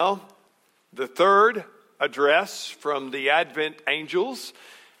Well, the third address from the Advent Angels.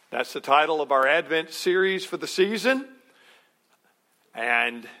 That's the title of our Advent series for the season.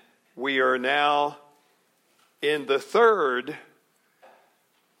 And we are now in the third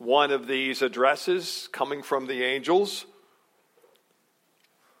one of these addresses coming from the angels.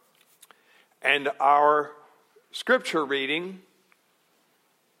 And our scripture reading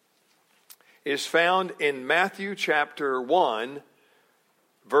is found in Matthew chapter 1,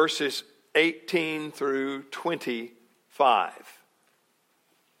 verses 18 through 25.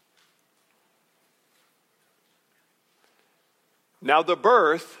 Now the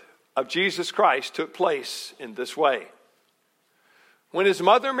birth of Jesus Christ took place in this way. When his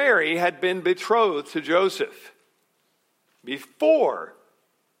mother Mary had been betrothed to Joseph, before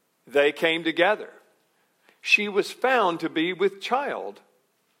they came together, she was found to be with child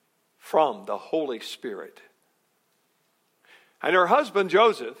from the Holy Spirit. And her husband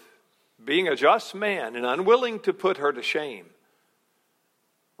Joseph, being a just man and unwilling to put her to shame,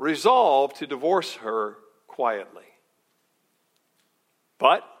 resolved to divorce her quietly.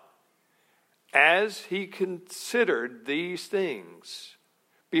 But as he considered these things,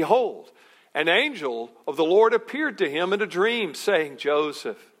 behold, an angel of the Lord appeared to him in a dream, saying,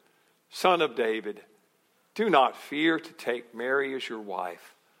 Joseph, son of David, do not fear to take Mary as your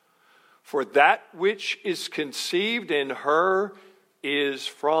wife, for that which is conceived in her is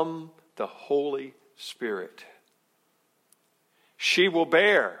from the Holy Spirit. She will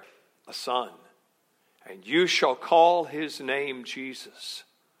bear a son, and you shall call his name Jesus,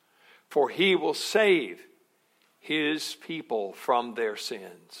 for he will save his people from their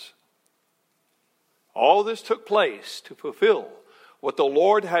sins. All this took place to fulfill what the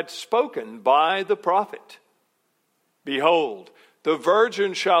Lord had spoken by the prophet. Behold, the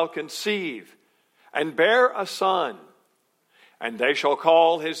virgin shall conceive and bear a son, and they shall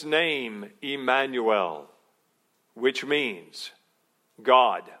call his name Emmanuel, which means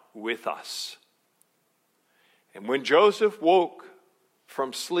God with us. And when Joseph woke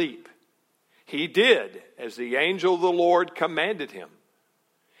from sleep, he did as the angel of the Lord commanded him.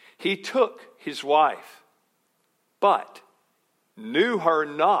 He took his wife, but knew her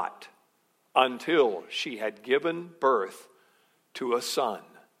not until she had given birth to a son.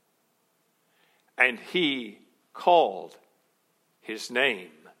 And he called his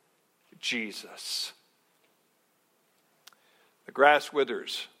name Jesus. The grass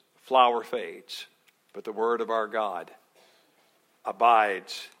withers, the flower fades, but the word of our God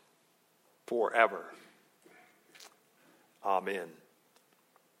abides forever. Amen.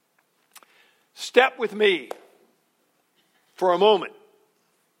 Step with me for a moment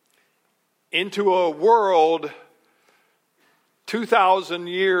into a world 2,000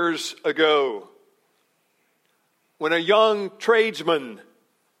 years ago, when a young tradesman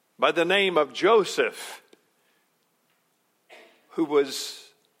by the name of Joseph, who was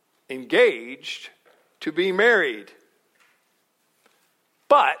engaged to be married,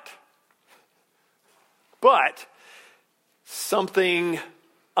 but something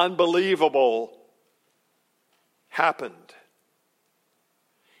unbelievable happened.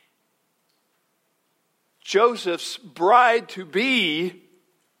 Joseph's bride-to-be,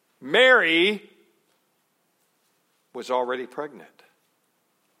 Mary, was already pregnant.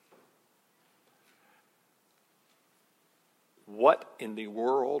 What in the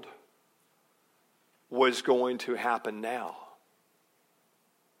world was going to happen now?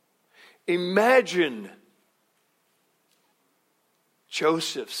 Imagine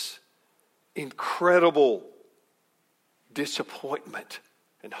Joseph's incredible disappointment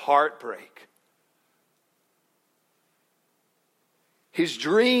and heartbreak. His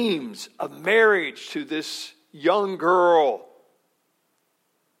dreams of marriage to this young girl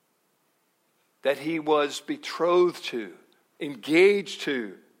that he was betrothed to, engaged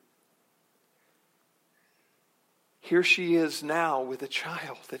to. Here she is now with a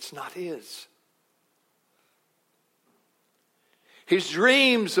child that's not his. His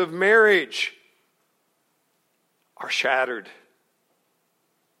dreams of marriage are shattered.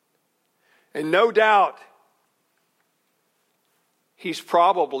 And no doubt, he's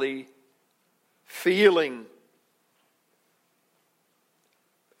probably feeling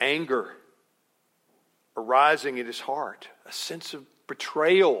anger arising in his heart, a sense of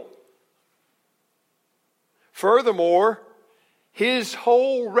betrayal. Furthermore, his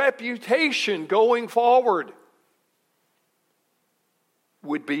whole reputation going forward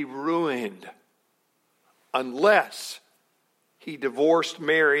would be ruined unless he divorced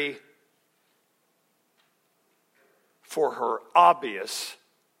Mary for her obvious,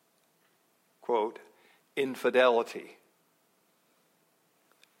 quote, infidelity.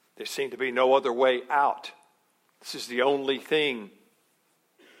 There seemed to be no other way out. This is the only thing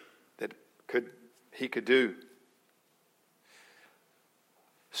that he could do.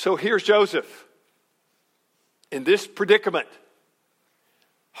 So here's Joseph in this predicament,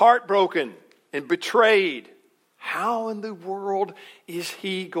 heartbroken and betrayed. How in the world is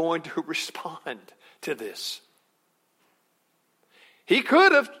he going to respond to this? He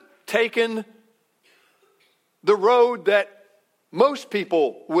could have taken the road that most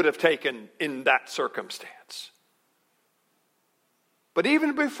people would have taken in that circumstance. But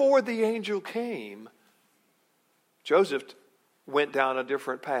even before the angel came, Joseph went down a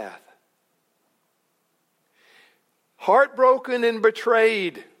different path. Heartbroken and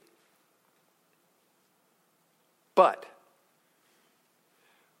betrayed. But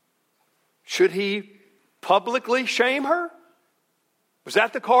should he publicly shame her? Was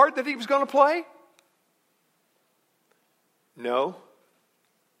that the card that he was going to play? No.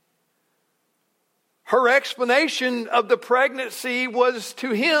 Her explanation of the pregnancy was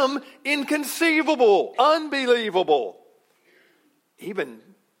to him inconceivable, unbelievable, even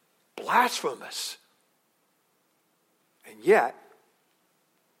blasphemous. And yet,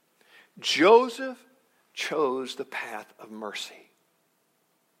 Joseph chose the path of mercy.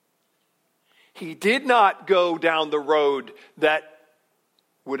 He did not go down the road that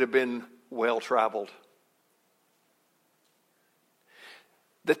would have been well traveled.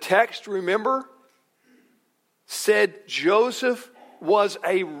 The text, remember, said Joseph was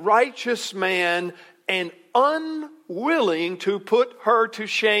a righteous man and unwilling to put her to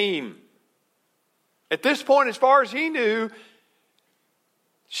shame. At this point, as far as he knew,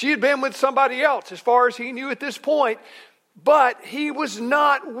 she had been with somebody else, as far as he knew at this point, but he was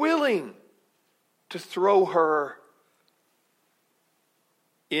not willing to throw her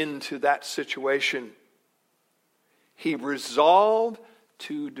into that situation. He resolved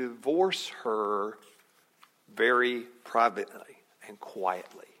to divorce her very privately and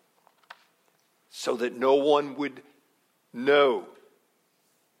quietly, so that no one would know.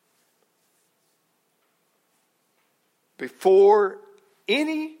 Before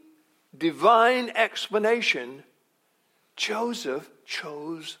any divine explanation, Joseph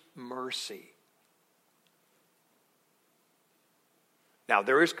chose mercy. Now,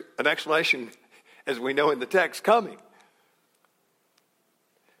 there is an explanation, as we know in the text, coming.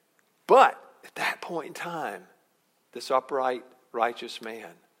 But at that point in time, this upright, righteous man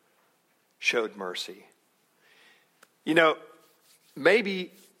showed mercy. You know,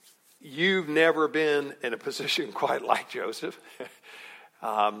 maybe you've never been in a position quite like Joseph.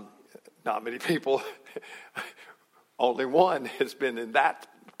 Not many people, only one has been in that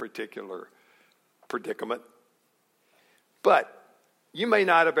particular predicament. But you may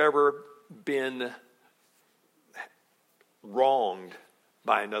not have ever been wronged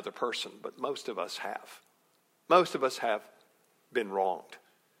by another person, but most of us have. Most of us have been wronged.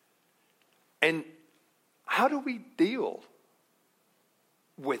 And how do we deal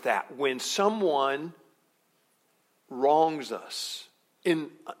with that when someone wrongs us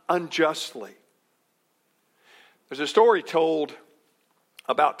unjustly? There's a story told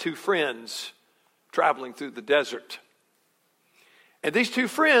about two friends traveling through the desert. And these two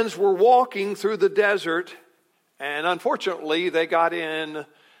friends were walking through the desert, and unfortunately they got in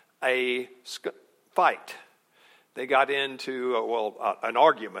a fight. They got into, an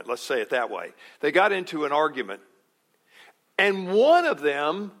argument, let's say it that way. They got into an argument. And one of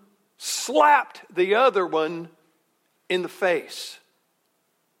them slapped the other one in the face.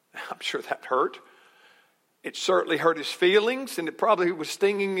 I'm sure that hurt. It certainly hurt his feelings, and it probably was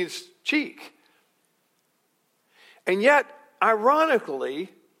stinging his cheek. And yet,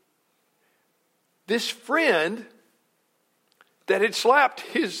 ironically, this friend that had slapped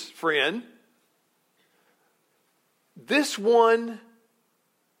his friend, this one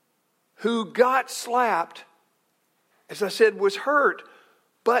who got slapped, as I said, was hurt,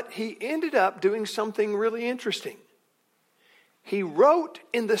 but he ended up doing something really interesting. He wrote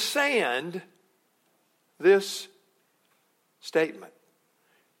in the sand this statement: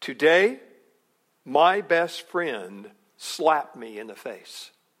 "Today, my best friend slapped me in the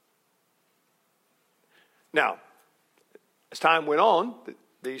face." Now, as time went on,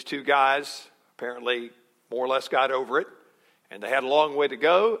 these two guys apparently more or less got over it, and they had a long way to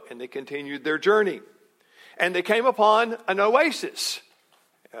go, and they continued their journey. And they came upon an oasis,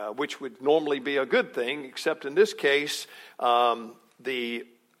 which would normally be a good thing, except in this case, the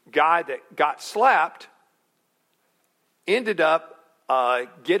guy that got slapped ended up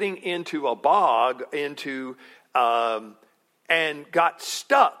getting into a bog, and got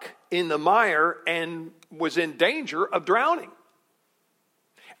stuck in the mire and was in danger of drowning.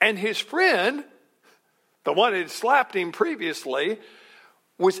 And his friend, the one that had slapped him previously,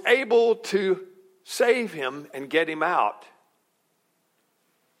 was able to save him and get him out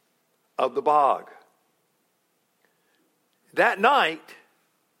of the bog. That night,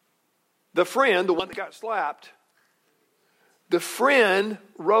 the friend, the one that got slapped, the friend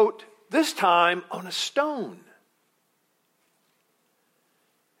wrote this time on a stone.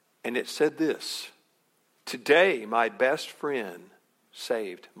 And it said this: "Today my best friend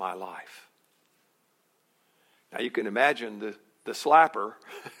saved my life." Now you can imagine the slapper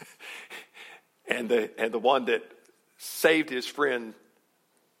and the one that saved his friend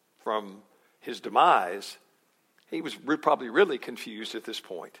from his demise. He was probably really confused at this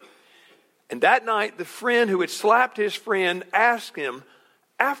point. And that night, the friend who had slapped his friend asked him,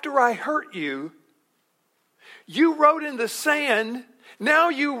 "After I hurt you, you wrote in the sand, now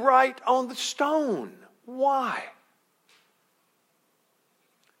you write on the stone. Why?"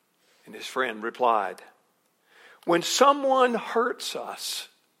 And his friend replied, "When someone hurts us,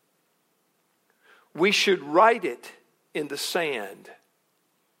 we should write it in the sand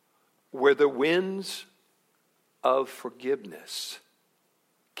where the winds of forgiveness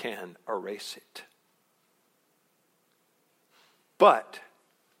can erase it. But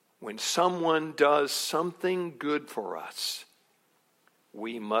when someone does something good for us,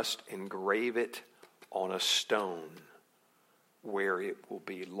 we must engrave it on a stone where it will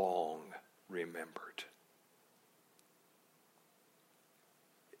be long remembered."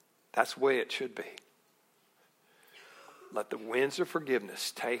 That's the way it should be. Let the winds of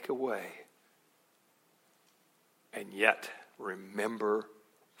forgiveness take away, and yet remember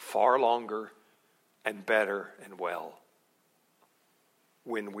far longer and better and well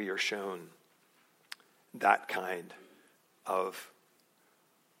when we are shown that kind of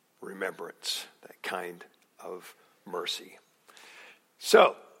remembrance, that kind of mercy.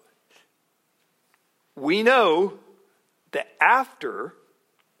 So, we know that after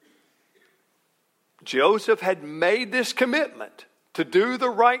Joseph had made this commitment to do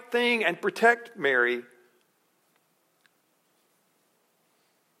the right thing and protect Mary,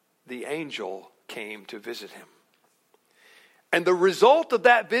 the angel came to visit him. And the result of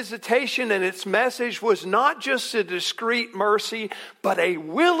that visitation and its message was not just a discreet mercy, but a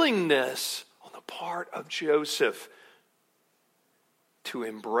willingness on the part of Joseph to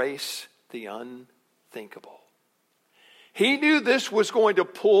embrace the unthinkable. He knew this was going to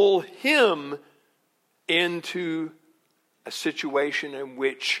pull him into a situation in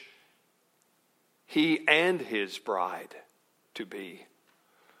which he and his bride-to-be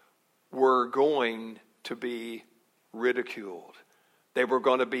were going to be ridiculed. They were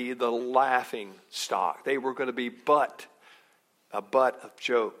going to be the laughing stock. They were going to be a butt of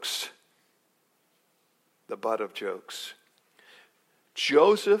jokes. The butt of jokes.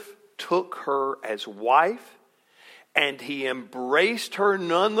 Joseph took her as wife, and he embraced her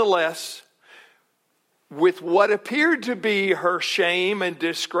nonetheless with what appeared to be her shame and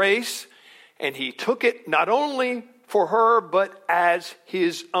disgrace, and he took it not only for her, but as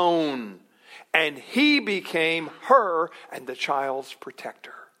his own. And he became her and the child's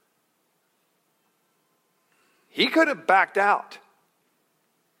protector. He could have backed out,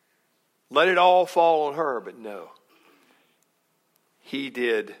 let it all fall on her, but no. He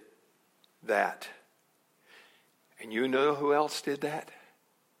did that. And you know who else did that?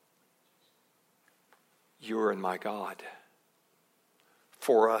 You're and my God.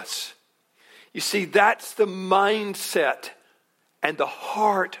 For us. You see, that's the mindset and the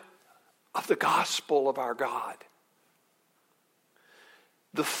heart of the gospel of our God.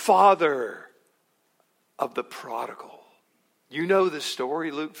 The father of the prodigal. You know the story,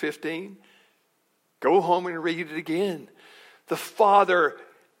 Luke 15. Go home and read it again. The father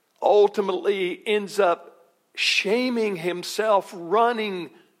ultimately ends up shaming himself, running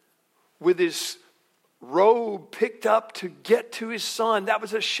with his robe picked up to get to his son. That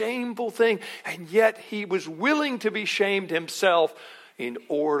was a shameful thing. And yet he was willing to be shamed himself in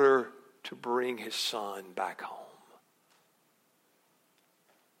order to bring his son back home.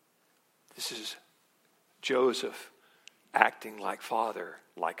 This is Joseph acting like father,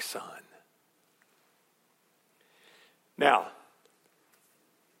 like son. Now,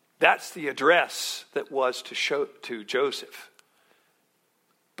 that's the address that was to show to Joseph.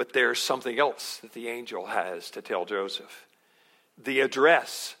 But there's something else that the angel has to tell Joseph. The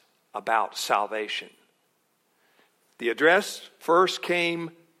address about salvation. The address first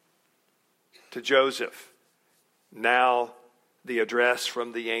came to Joseph. Now the address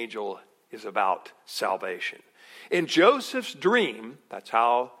from the angel is about salvation. In Joseph's dream, that's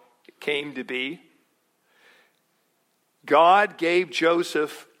how it came to be, God gave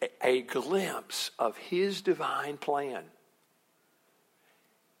Joseph a glimpse of his divine plan.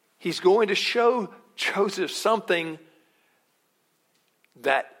 He's going to show Joseph something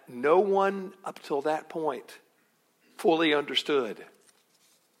that no one up till that point fully understood.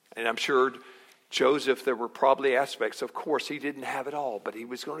 And I'm sure Joseph, there were probably aspects, of course, he didn't have it all, but he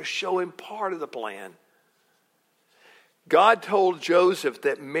was going to show him part of the plan. God told Joseph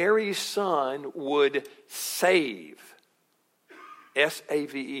that Mary's son would save,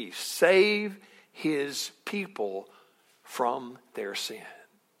 S-A-V-E, save his people from their sins.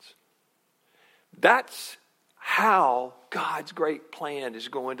 That's how God's great plan is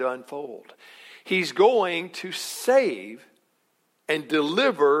going to unfold. He's going to save and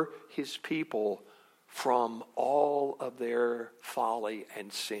deliver his people from all of their folly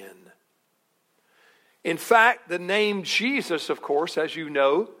and sin. In fact, the name Jesus, of course, as you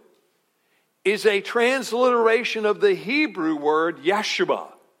know, is a transliteration of the Hebrew word Yeshua,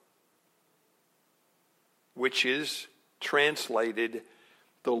 which is translated,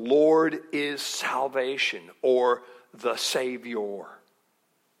 the Lord is salvation, or the Savior.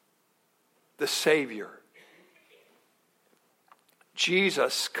 The Savior.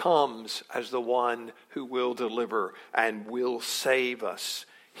 Jesus comes as the one who will deliver and will save us.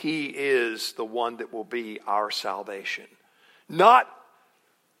 He is the one that will be our salvation. Not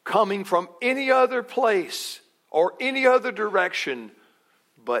coming from any other place or any other direction,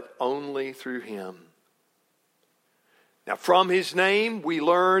 but only through him. Now, from his name, we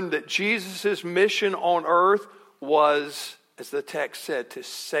learn that Jesus' mission on earth was, as the text said, to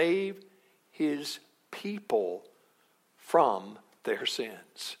save his people from their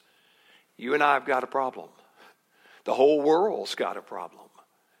sins. You and I have got a problem. The whole world's got a problem.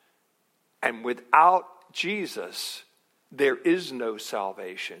 And without Jesus, there is no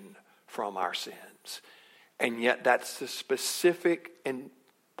salvation from our sins. And yet that's the specific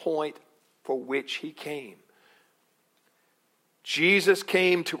point for which he came. Jesus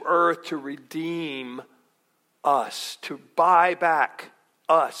came to earth to redeem us, to buy back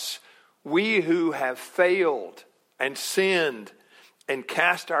us. We who have failed and sinned and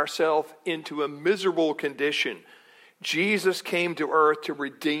cast ourselves into a miserable condition. Jesus came to earth to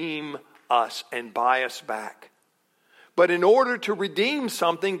redeem us and buy us back. But in order to redeem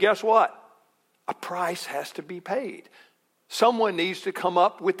something, guess what? A price has to be paid. Someone needs to come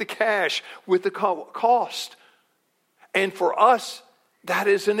up with the cash, with the cost. And for us, that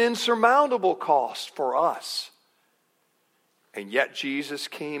is an insurmountable cost for us. And yet Jesus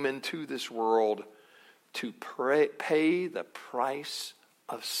came into this world to pay the price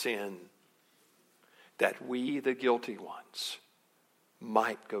of sin, that we, the guilty ones,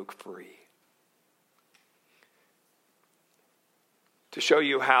 might go free. To show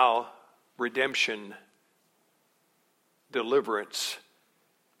you how redemption, deliverance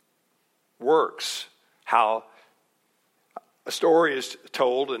works, how a story is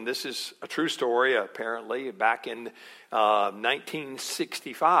told, and this is a true story apparently, back in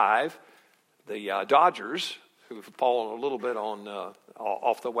 1965, the Dodgers, who've fallen a little bit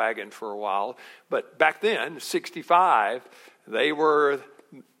off the wagon for a while, but back then, 65, they were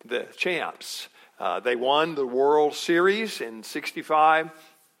the champs. They won the World Series in 65,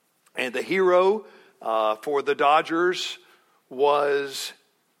 and the hero for the Dodgers was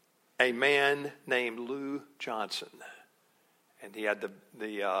a man named Lou Johnson. And he had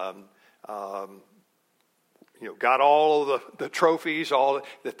got all of the trophies, all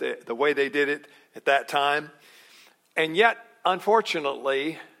the way they did it at that time. And yet,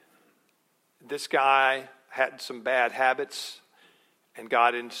 unfortunately, this guy had some bad habits and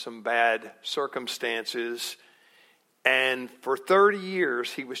got into some bad circumstances. And for 30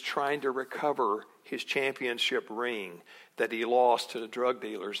 years, he was trying to recover his championship ring that he lost to the drug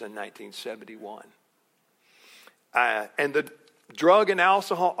dealers in 1971. And the drug and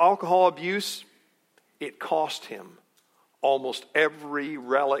alcohol abuse, it cost him almost every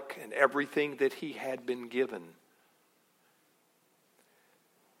relic and everything that he had been given.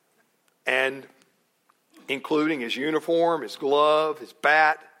 And including his uniform, his glove, his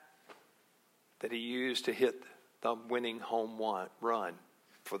bat that he used to hit the winning home run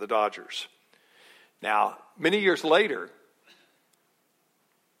for the Dodgers. Now, many years later,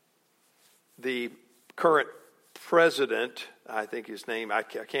 the current president, I think his name, I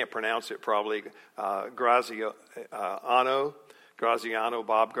can't pronounce it probably, Bob Graziano.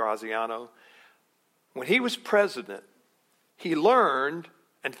 When he was president, he learned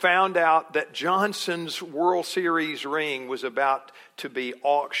and found out that Johnson's World Series ring was about to be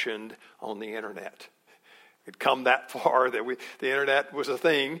auctioned on the internet. It'd come that far that the internet was a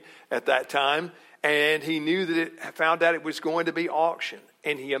thing at that time, and he knew that found out it was going to be auctioned.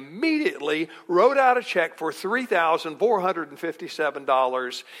 And he immediately wrote out a check for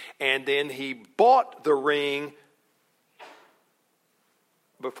 $3,457. And then he bought the ring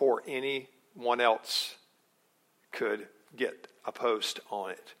before anyone else could get a post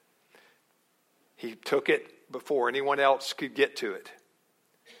on it. He took it before anyone else could get to it.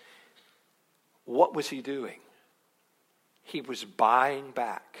 What was he doing? He was buying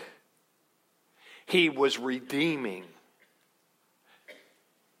back. He was redeeming.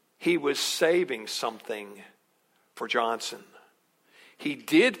 He was saving something for Johnson. He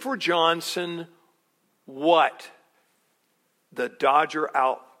did for Johnson what the Dodger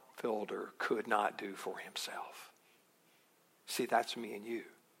outfielder could not do for himself. See, that's me and you.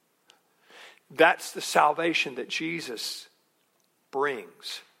 That's the salvation that Jesus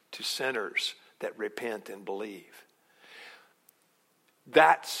brings to sinners that repent and believe.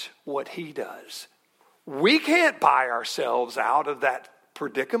 That's what he does. We can't buy ourselves out of that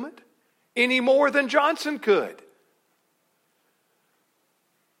predicament any more than Johnson could.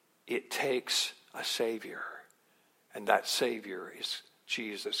 It takes a Savior, and that Savior is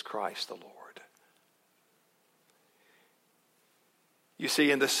Jesus Christ the Lord. You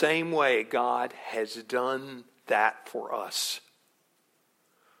see, in the same way, God has done that for us.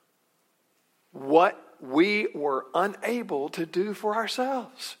 What we were unable to do for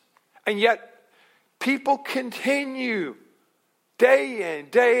ourselves. And yet, people continue day in,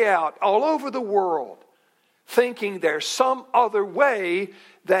 day out, all over the world, thinking there's some other way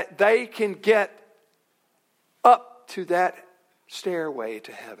that they can get up to that stairway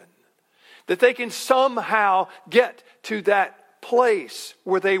to heaven. That they can somehow get to that place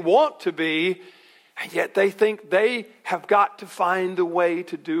where they want to be, and yet they think they have got to find a way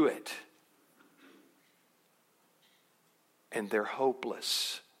to do it. And they're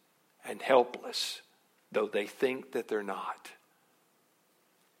hopeless and helpless, though they think that they're not.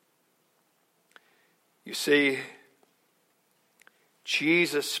 You see,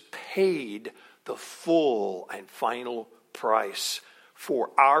 Jesus paid the full and final price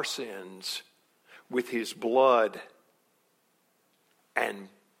for our sins with his blood and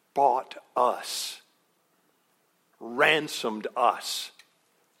bought us, ransomed us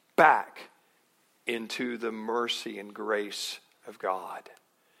back into the mercy and grace of God.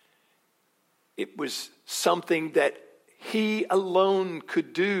 It was something that he alone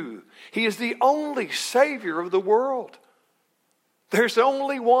could do. He is the only Savior of the world. There's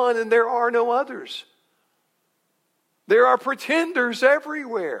only one and there are no others. There are pretenders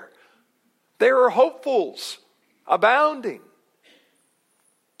everywhere. There are hopefuls abounding.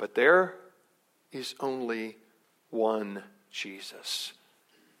 But there is only one Jesus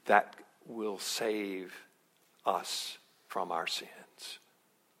that will save us from our sins.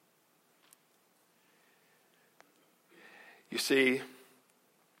 You see,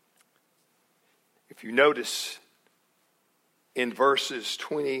 if you notice in verses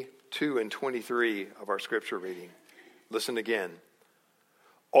 22 and 23 of our scripture reading, listen again.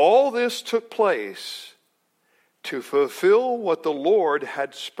 All this took place to fulfill what the Lord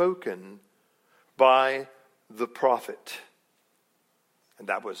had spoken by the prophet. And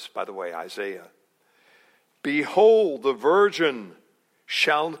that was, by the way, Isaiah. Behold, the virgin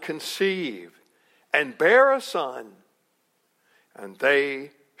shall conceive and bear a son, and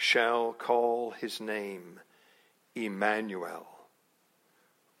they shall call his name Emmanuel,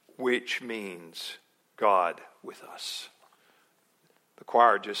 which means God with us. The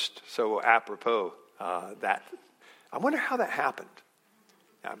choir just so apropos that. I wonder how that happened.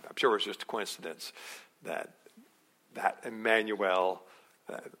 I'm sure it was just a coincidence that Emmanuel,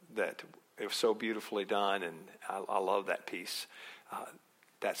 that it was so beautifully done, and I love that piece.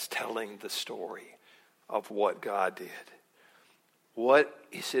 That's telling the story of what God did. What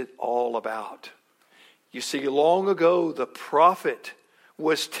is it all about? You see, long ago, the prophet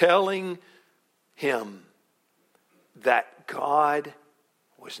was telling him that God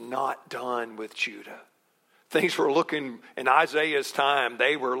was not done with Judah. Things were looking, in Isaiah's time,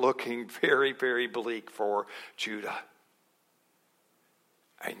 they were looking very, very bleak for Judah.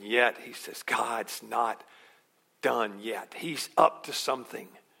 And yet, he says, God's not done yet. He's up to something.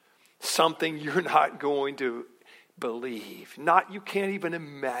 Something you're not going to believe. You can't even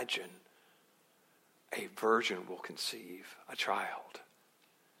imagine. A virgin will conceive a child.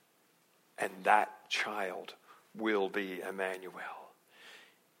 And that child will be Emmanuel.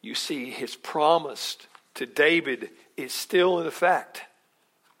 You see, his promise to David is still in effect.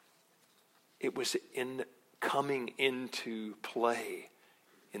 It was coming into play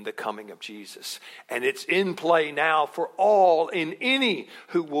in the coming of Jesus. And it's in play now for all and any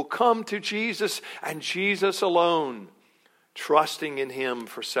who will come to Jesus and Jesus alone. trusting in Him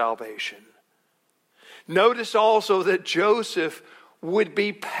for salvation. Notice also that Joseph would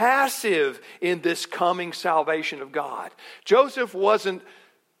be passive in this coming salvation of God. Joseph wasn't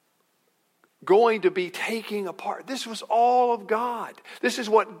going to be taking a part. This was all of God. This is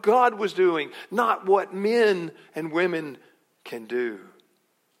what God was doing, not what men and women can do.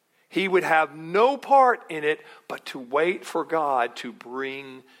 He would have no part in it but to wait for God to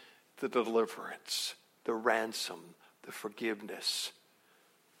bring the deliverance, the ransom, the forgiveness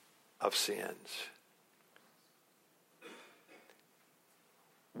of sins.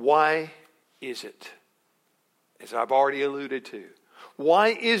 Why is it, as I've already alluded to, why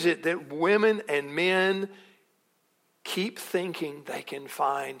is it that women and men keep thinking they can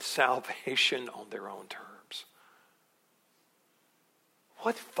find salvation on their own terms?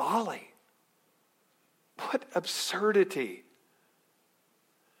 What folly! What absurdity!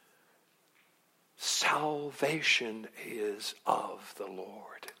 Salvation is of the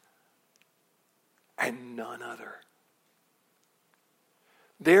Lord and none other.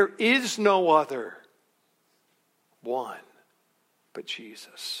 There is no other one but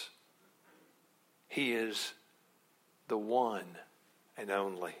Jesus. He is the one and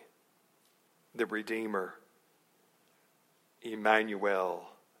only, the Redeemer, Emmanuel,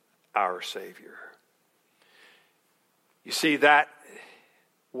 our Savior. You see, that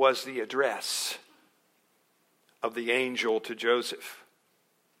was the address of the angel to Joseph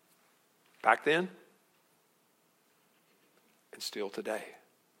back then and still today.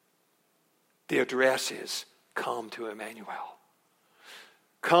 The address is, come to Emmanuel.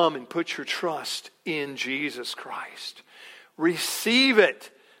 Come and put your trust in Jesus Christ. Receive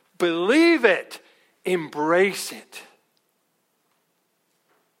it. Believe it. Embrace it.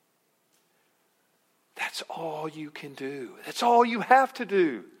 That's all you can do. That's all you have to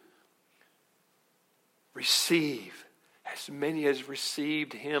do. Receive. As many as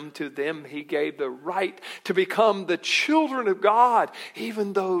received Him, to them He gave the right to become the children of God,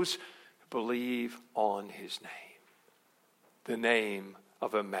 even those who believe on His name. The name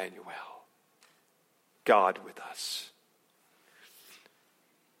of Emmanuel, God with us.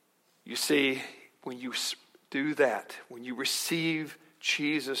 You see, when you do that, when you receive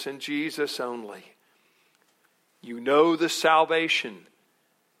Jesus and Jesus only, you know the salvation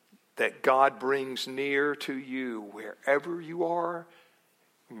that God brings near to you wherever you are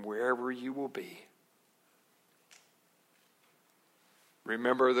and wherever you will be.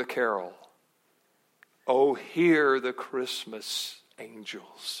 Remember the carol, "Oh, hear the Christmas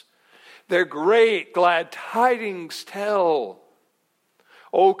angels, their great glad tidings tell.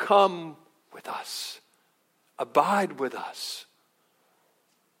 Oh, come with us, abide with us,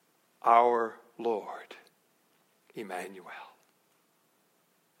 our Lord, Emmanuel."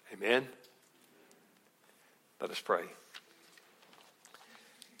 Amen. Let us pray.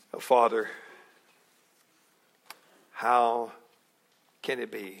 Oh, Father, how can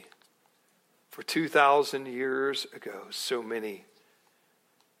it be for 2,000 years ago so many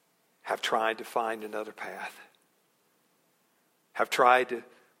have tried to find another path, have tried to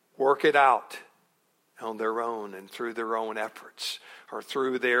work it out on their own and through their own efforts or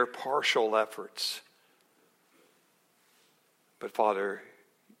through their partial efforts. But Father,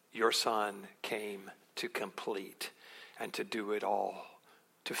 your Son came to complete and to do it all,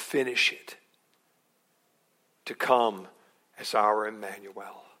 to finish it, to come as our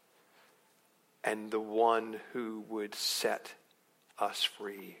Emmanuel and the one who would set us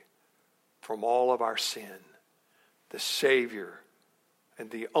free from all of our sin, the Savior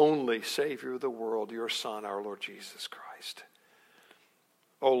and the only Savior of the world, your Son, our Lord Jesus Christ.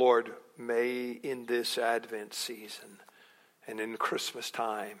 Oh Lord, may in this Advent season and in Christmas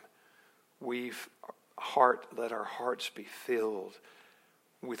time, let our hearts be filled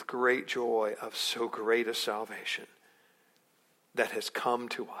with great joy of so great a salvation that has come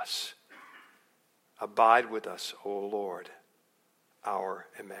to us. Abide with us, O Lord, our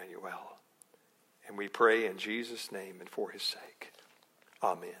Emmanuel. And we pray in Jesus' name and for His sake.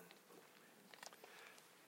 Amen.